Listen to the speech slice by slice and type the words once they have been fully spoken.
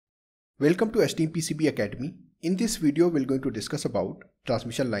Welcome to STEAM PCB Academy. In this video, we're going to discuss about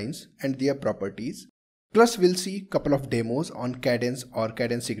transmission lines and their properties. Plus, we'll see a couple of demos on Cadence or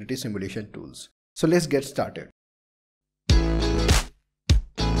Cadence security simulation tools. So let's get started.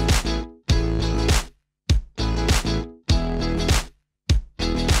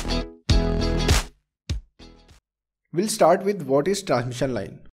 We'll start with what is transmission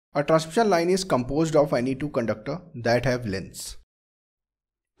line. A transmission line is composed of any two conductors that have lengths.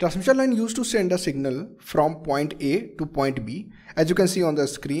 Transmission line used to send a signal from point A to point B. As you can see on the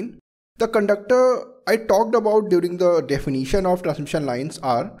screen, the conductor I talked about during the definition of transmission lines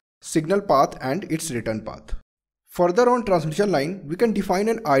are signal path and its return path. Further on transmission line, we can define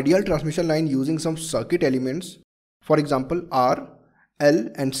an ideal transmission line using some circuit elements, for example R, L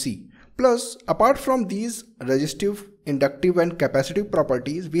and C. Plus, apart from these resistive, inductive and capacitive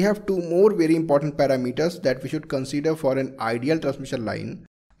properties, we have two more very important parameters that we should consider for an ideal transmission line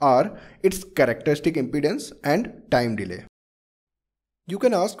are its characteristic impedance and time delay. You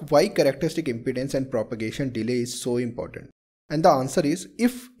can ask why characteristic impedance and propagation delay is so important. And the answer is,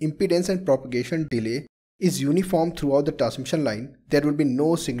 if impedance and propagation delay is uniform throughout the transmission line, there will be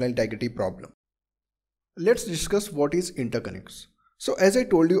no signal integrity problem. Let's discuss what is interconnects. So as I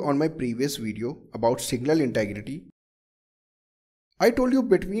told you on my previous video about signal integrity, I told you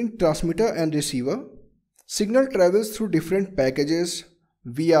between transmitter and receiver, signal travels through different packages,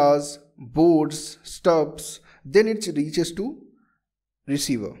 vias, boards, stubs, then it reaches to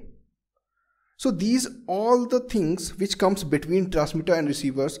receiver. So these all the things which comes between transmitter and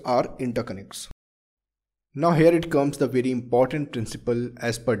receivers are interconnects. Now here it comes the very important principle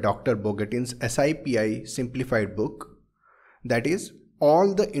as per Dr. Bogatin's SIPI simplified book, that is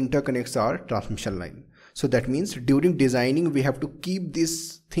all the interconnects are transmission line. So that means during designing we have to keep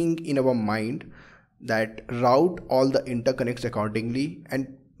this thing in our mind, that route all the interconnects accordingly and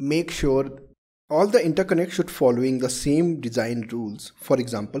make sure all the interconnects should following the same design rules. For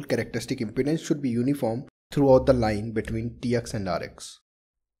example, characteristic impedance should be uniform throughout the line between TX and RX.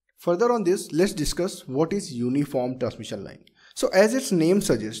 Further on this, let's discuss what is uniform transmission line. So as its name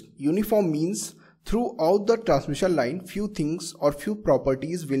suggests, uniform means throughout the transmission line few things or few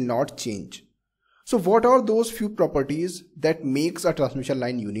properties will not change. So what are those few properties that makes a transmission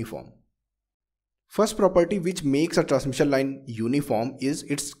line uniform? First property which makes a transmission line uniform is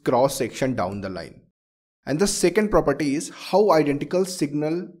its cross section down the line. And the second property is how identical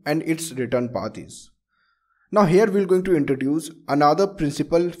signal and its return path is. Now here we are going to introduce another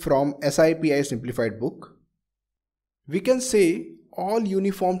principle from SIPI simplified book. We can say all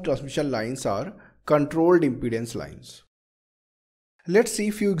uniform transmission lines are controlled impedance lines. Let's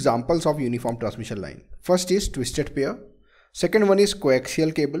see few examples of uniform transmission line. First is twisted pair. Second one is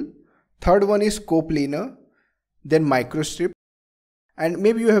coaxial cable. Third one is coplanar, then microstrip, and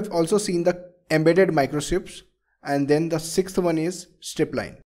maybe you have also seen the embedded microstrips, and then the sixth one is strip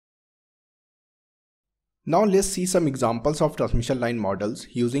line. Now let's see some examples of transmission line models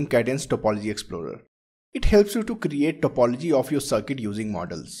using Cadence Topology Explorer. It helps you to create topology of your circuit using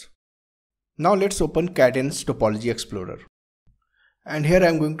models. Now let's open Cadence Topology Explorer. And here I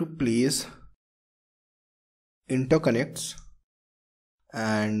am going to place interconnects.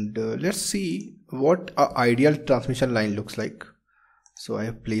 And let's see what an ideal transmission line looks like. So I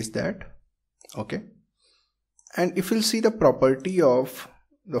have placed that. Okay. And if you'll see the property of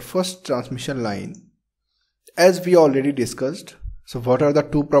the first transmission line, as we already discussed. So what are the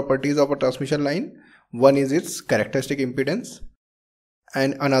two properties of a transmission line? One is its characteristic impedance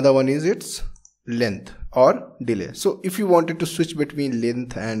and another one is its length or delay. So if you wanted to switch between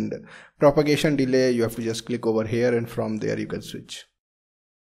length and propagation delay, you have to just click over here and from there you can switch.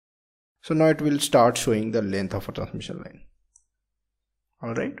 So now it will start showing the length of a transmission line.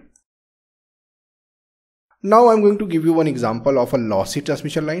 Alright. Now I'm going to give you one example of a lossy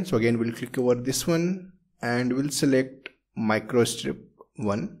transmission line. So again we'll click over this one and we'll select microstrip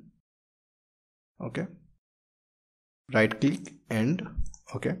 1. Okay. Right click and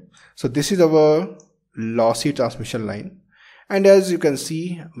okay. So this is our lossy transmission line. And as you can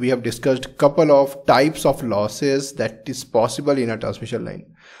see, we have discussed a couple of types of losses that is possible in a transmission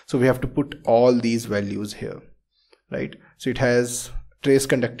line. So we have to put all these values here, right? So it has trace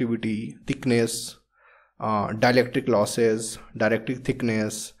conductivity, thickness, dielectric losses, dielectric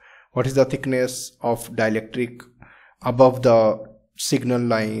thickness. What is the thickness of dielectric above the signal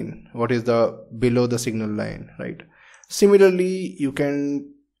line? What is the below the signal line, right? Similarly, you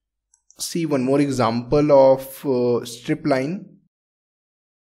can see one more example of strip line.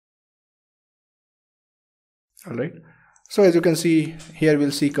 Alright, so as you can see here,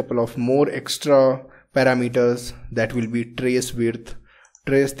 we'll see a couple of more extra parameters that will be trace width,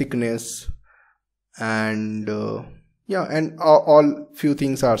 trace thickness, and yeah, and all few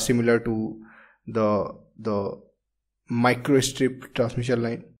things are similar to the microstrip transmission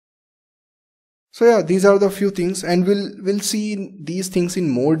line. So yeah, these are the few things, and we'll see these things in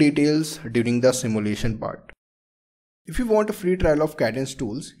more details during the simulation part. If you want a free trial of Cadence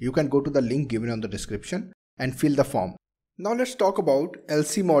tools, you can go to the link given on the description and fill the form. Now let's talk about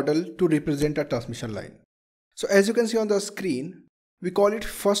LC model to represent a transmission line. So as you can see on the screen, we call it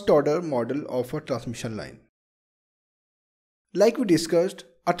first order model of a transmission line. Like we discussed,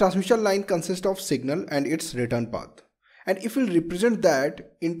 a transmission line consists of signal and its return path. And if we represent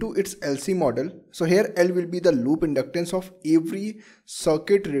that into its LC model, so here L will be the loop inductance of every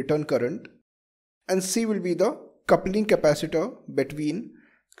circuit return current, and C will be the coupling capacitor between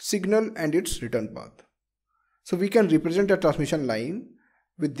signal and its return path. So we can represent a transmission line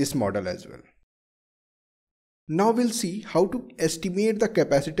with this model as well. Now we'll see how to estimate the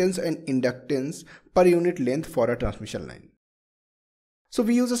capacitance and inductance per unit length for a transmission line. So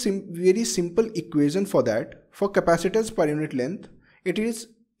we use a very simple equation for that. For capacitance per unit length, it is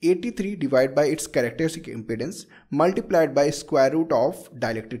 83 divided by its characteristic impedance multiplied by square root of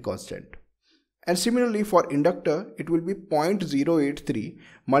dielectric constant. And similarly for inductor, it will be 0.083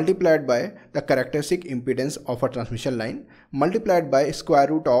 multiplied by the characteristic impedance of a transmission line multiplied by square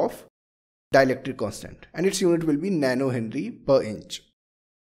root of dielectric constant, and its unit will be nanohenry per inch.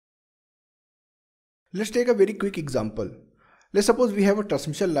 Let's take a very quick example. Let's suppose we have a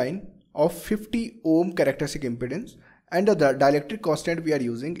transmission line of 50 ohm characteristic impedance, and the dielectric constant we are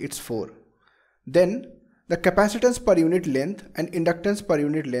using, it's 4. Then the capacitance per unit length and inductance per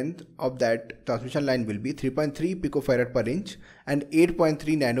unit length of that transmission line will be 3.3 picofarad per inch and 8.3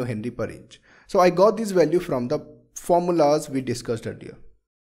 nanohenry per inch. So I got this value from the formulas we discussed earlier.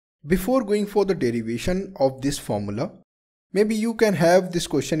 Before going for the derivation of this formula, maybe you can have this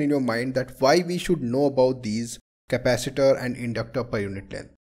question in your mind that why we should know about these capacitor and inductor per unit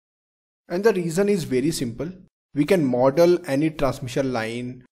length. And the reason is very simple. We can model any transmission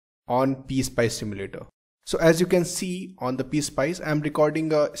line on PSpice simulator. So as you can see on the PSpice, I am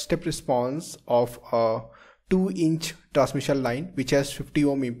recording a step response of a 2-inch transmission line which has 50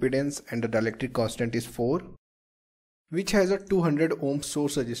 ohm impedance and the dielectric constant is 4, which has a 200 ohm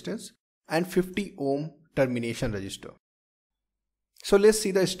source resistance and 50 ohm termination resistor. So let's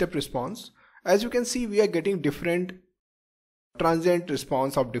see the step response. As you can see, we are getting different transient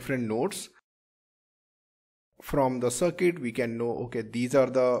response of different nodes. From the circuit, we can know, okay, these are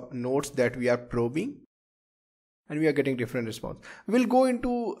the nodes that we are probing, and we are getting different response. We'll go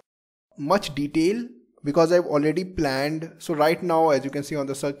into much detail because I've already planned. So right now, as you can see on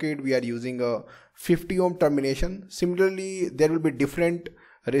the circuit, we are using a 50 ohm termination. Similarly, there will be different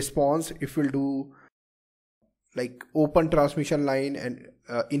response if we'll do like open transmission line, and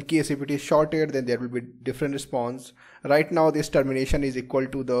in case if it is shorted, then there will be different response. Right now this termination is equal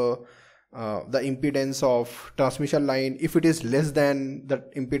to the impedance of transmission line. If it is less than the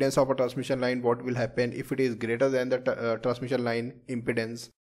impedance of a transmission line, what will happen? If it is greater than the transmission line impedance,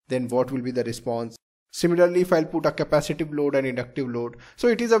 then what will be the response? Similarly, if I'll put a capacitive load and inductive load. So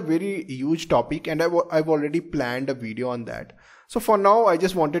it is a very huge topic, and I've already planned a video on that. So for now, I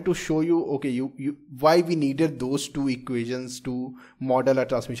just wanted to show you, okay, why we needed those two equations to model a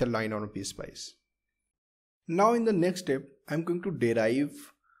transmission line on a PSpice. Now in the next step, I'm going to derive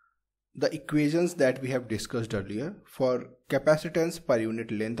the equations that we have discussed earlier for capacitance per unit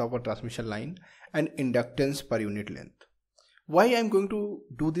length of a transmission line and inductance per unit length. Why I'm going to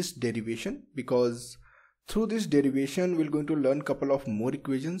do this derivation? Because through this derivation, we're going to learn a couple of more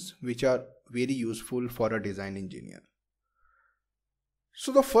equations which are very useful for a design engineer.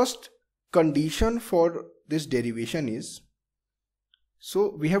 So the first condition for this derivation is,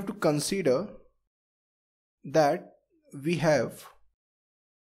 so we have to consider that we have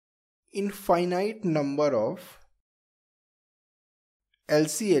infinite number of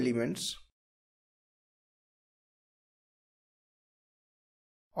LC elements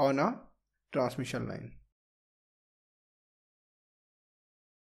on a transmission line.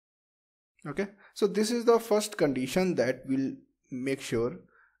 Okay, so this is the first condition that will make sure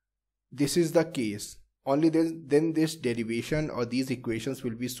this is the case. Only then this derivation or these equations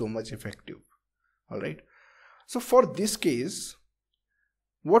will be so much effective. All right. So for this case,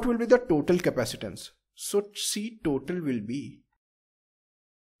 what will be the total capacitance? So C total will be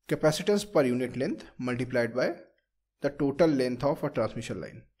capacitance per unit length multiplied by the total length of a transmission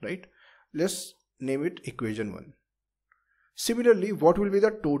line, right? Let's name it equation 1. Similarly, what will be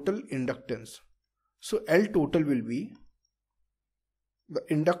the total inductance? So L total will be the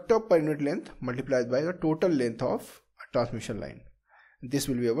inductor per unit length multiplied by the total length of a transmission line. This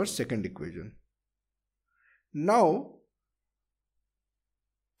will be our second equation. Now,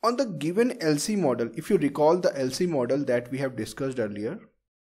 on the given LC model, if you recall the LC model that we have discussed earlier,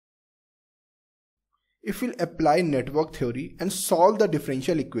 if we'll apply network theory and solve the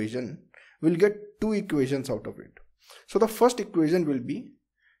differential equation, we'll get two equations out of it. So the first equation will be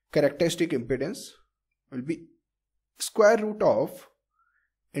characteristic impedance will be square root of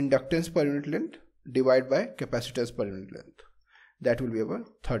inductance per unit length divided by capacitance per unit length. That will be our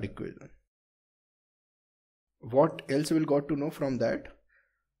third equation. What else we'll got to know from that?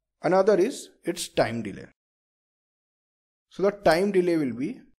 Another is its time delay. So the time delay will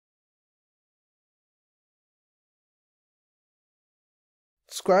be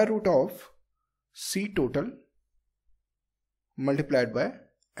square root of C total multiplied by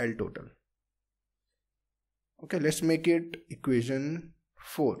L total. Okay, let's make it equation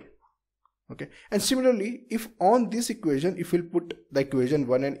 4. Okay, and similarly, if on this equation, if we'll put the equation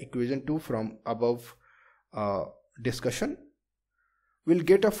 1 and equation 2 from above discussion, we'll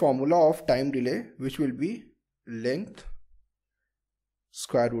get a formula of time delay which will be length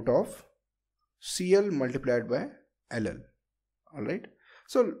square root of CL multiplied by LL. Alright,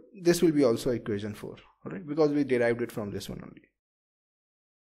 so this will be also equation 4, alright, because we derived it from this one only.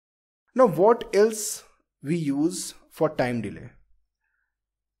 Now what else we use for time delay?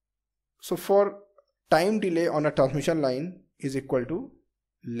 So for time delay on a transmission line is equal to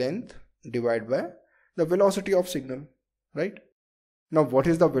length divided by the velocity of signal, right? Now what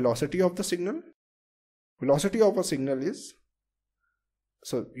is the velocity of the signal? Velocity of a signal is,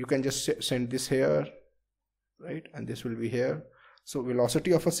 so you can just send this here, right, and this will be here. So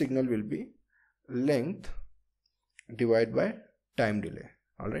velocity of a signal will be length divided by time delay.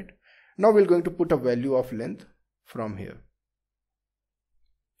 Alright, now we're going to put a value of length from here.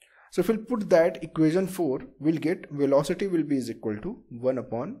 So if we'll put that equation 4, we'll get velocity will be is equal to 1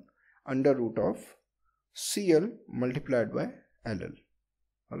 upon under root of CL multiplied by LL.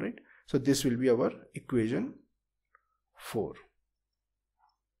 Alright, so this will be our equation 4.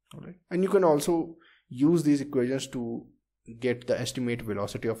 Alright, and you can also use these equations to get the estimate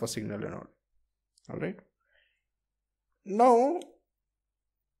velocity of a signal and all. Alright, now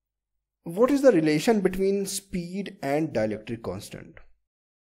what is the relation between speed and dielectric constant?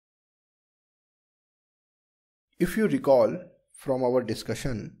 If you recall from our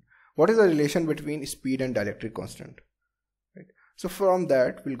discussion, what is the relation between speed and dielectric constant? Right. So from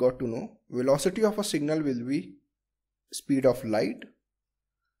that we'll got to know velocity of a signal will be speed of light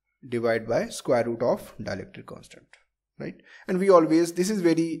divided by square root of dielectric constant, right? And we always, this is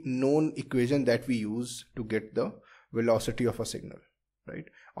very known equation that we use to get the velocity of a signal, right,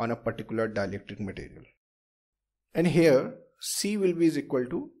 on a particular dielectric material. And here C will be is equal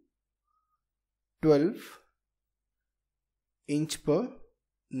to 12 inch per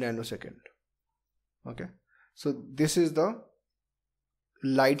nanosecond. Okay, so this is the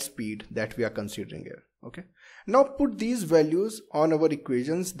light speed that we are considering here. Okay, now put these values on our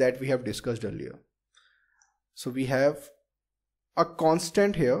equations that we have discussed earlier. So we have a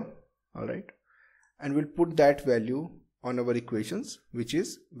constant here, all right, and we'll put that value on our equations, which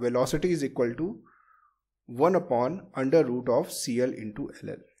is velocity is equal to 1 upon under root of CL into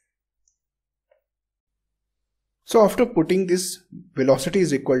LL. So after putting this velocity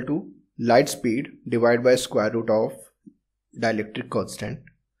is equal to light speed divided by square root of dielectric constant,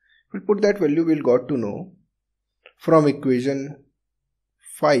 we'll put that value, we'll got to know from equation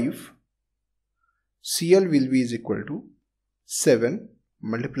 5 CL will be is equal to 7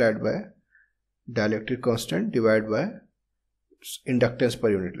 multiplied by dielectric constant divided by inductance per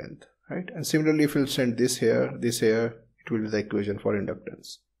unit length, right? And similarly, if we'll send this here, it will be the equation for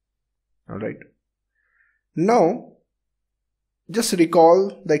inductance. Alright, now just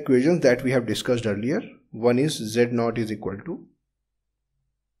recall the equations that we have discussed earlier. One is Z0 is equal to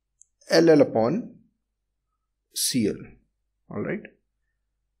LL upon CL. Alright,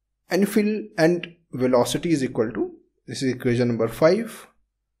 and and velocity is equal to, this is equation number 5,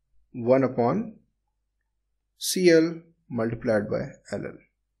 1 upon CL multiplied by LL.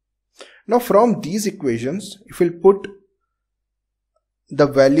 Now from these equations, if we'll put the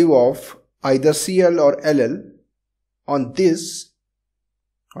value of either CL or LL on this,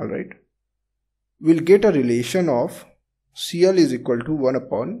 alright, we'll get a relation of CL is equal to 1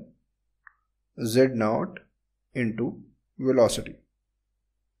 upon Z0 into velocity.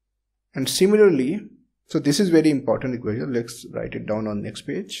 And similarly, so this is very important equation, let's write it down on next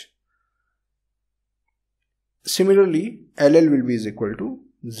page. Similarly, LL will be is equal to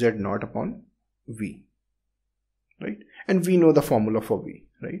Z0 upon V, right? And we know the formula for V,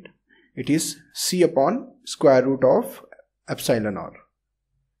 right? It is C upon square root of epsilon R,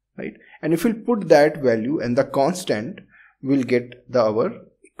 right? And if we put that value and the constant, we'll get our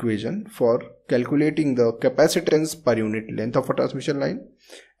equation for calculating the capacitance per unit length of a transmission line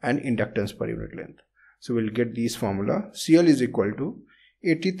and inductance per unit length. So we'll get these formula. CL is equal to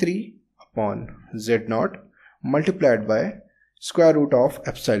 83 upon Z0 multiplied by square root of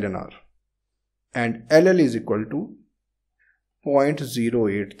epsilon r, and LL is equal to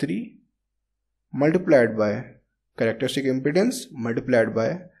 0.083 multiplied by characteristic impedance multiplied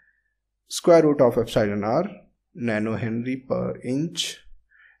by square root of epsilon r, nanohenry per inch,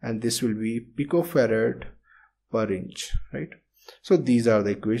 and this will be picofarad per inch, right? So these are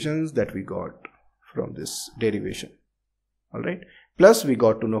the equations that we got from this derivation. All right. Plus we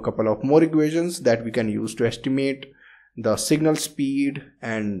got to know a couple of more equations that we can use to estimate the signal speed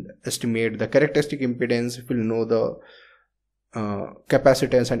and estimate the characteristic impedance. We'll know the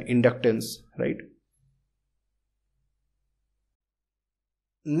capacitance and inductance, right?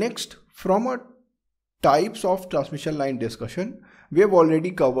 Next, from a types of transmission line discussion, we have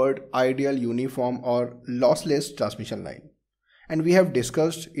already covered ideal, uniform or lossless transmission line, and we have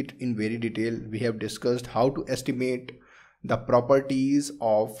discussed it in very detail. We have discussed how to estimate the properties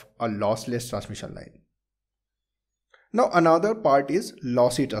of a lossless transmission line. Now another part is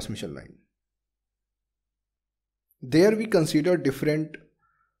lossy transmission line. There we consider different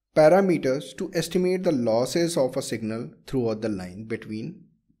parameters to estimate the losses of a signal throughout the line between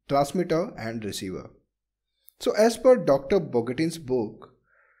transmitter and receiver. So as per Dr. Bogatin's book,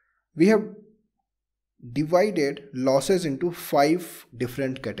 we have divided losses into 5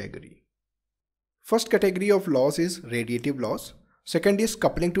 different categories. First category of loss is radiative loss. Second is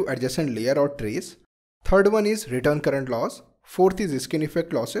coupling to adjacent layer or trace. Third one is return current loss. Fourth is skin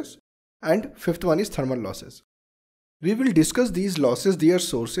effect losses. And fifth one is thermal losses. We will discuss these losses, their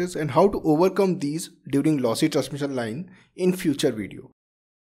sources, and how to overcome these during lossy transmission line in future video.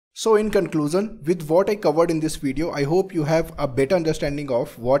 So in conclusion, with what I covered in this video, I hope you have a better understanding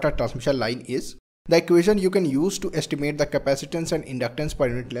of what a transmission line is, the equation you can use to estimate the capacitance and inductance per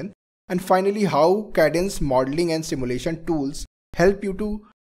unit length, and finally how Cadence modeling and simulation tools help you to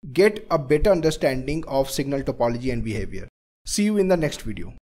get a better understanding of signal topology and behavior. See you in the next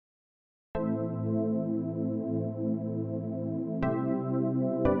video.